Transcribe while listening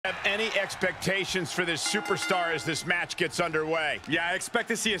many expectations for this superstar as this match gets underway. Yeah, I expect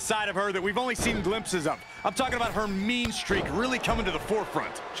to see a side of her that we've only seen glimpses of. I'm talking about her mean streak really coming to the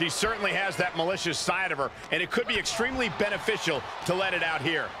forefront. She certainly has that malicious side of her, and it could be extremely beneficial to let it out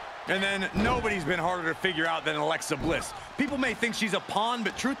here. And then nobody's been harder to figure out than Alexa Bliss. People may think she's a pawn,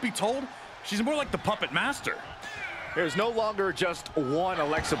 but truth be told, she's more like the puppet master. There's no longer just one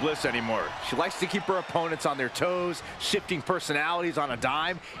Alexa Bliss anymore. She likes to keep her opponents on their toes, shifting personalities on a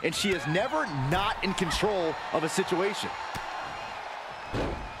dime, and she is never not in control of a situation.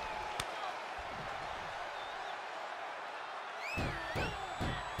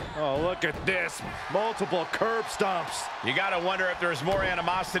 Oh, look at this. Multiple curb stomps. You got to wonder if there's more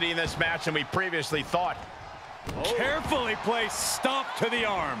animosity in this match than we previously thought. Oh. Carefully placed stomp to the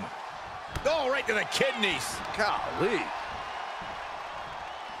arm. Oh, right to the kidneys. Golly.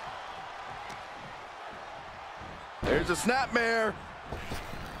 There's a snapmare.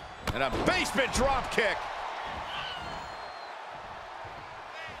 And a basement drop kick.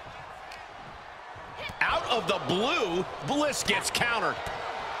 Out of the blue, Bliss gets countered.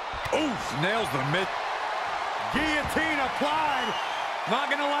 Oof, nails the mid. Guillotine applied.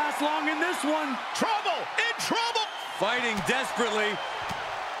 Not gonna last long in this one. Trouble, in trouble. Fighting desperately.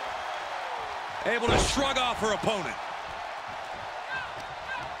 Able to shrug off her opponent.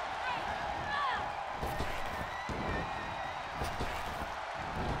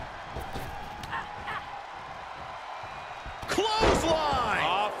 Clothesline.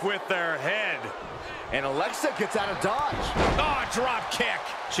 Off with their head. And Alexa gets out of dodge. Oh, drop kick.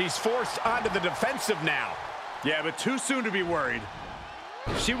 She's forced onto the defensive now. Yeah, but too soon to be worried.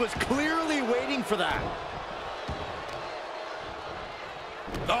 She was clearly waiting for that.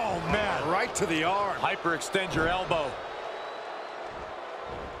 Oh, man. Right to the arm. Hyperextend your elbow.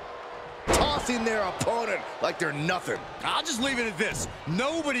 Tossing their opponent like they're nothing. I'll just leave it at this.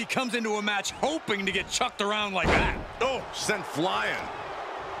 Nobody comes into a match hoping to get chucked around like that. Oh, sent flying.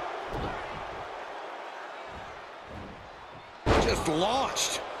 Just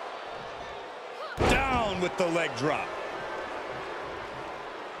launched. Down with the leg drop.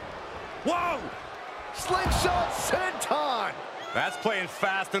 Whoa! Slingshot senton. That's playing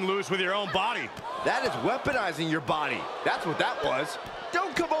fast and loose with your own body. That is weaponizing your body. That's what that was.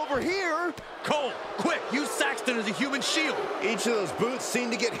 Don't come over here. Cole, quick, use Saxton as a human shield. Each of those boots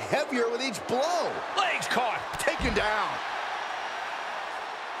seem to get heavier with each blow. Legs caught. Taken down.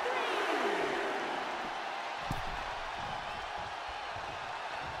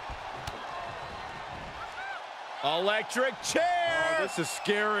 Electric chair. Oh, this is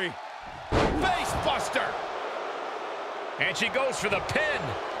scary. Face buster. And she goes for the pin.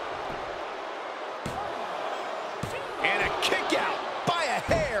 And a kick out by a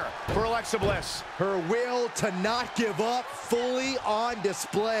hair for Alexa Bliss. Her will to not give up fully on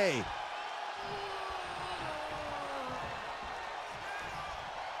display.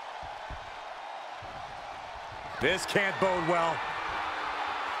 This can't bode well.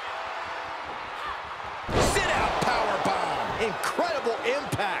 Sit-out powerbomb. Incredible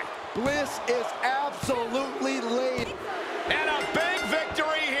impact. Bliss is absolutely laid. And a big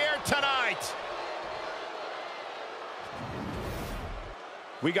victory here tonight.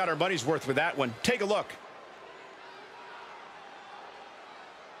 We got our money's worth with that one. Take a look.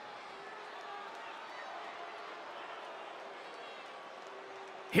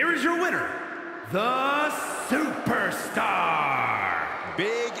 Here is your winner, the Superstar.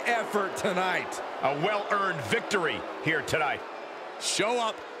 Big effort tonight. A well-earned victory here tonight. Show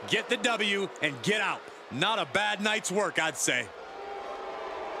up, get the W, and get out. Not a bad night's work, I'd say.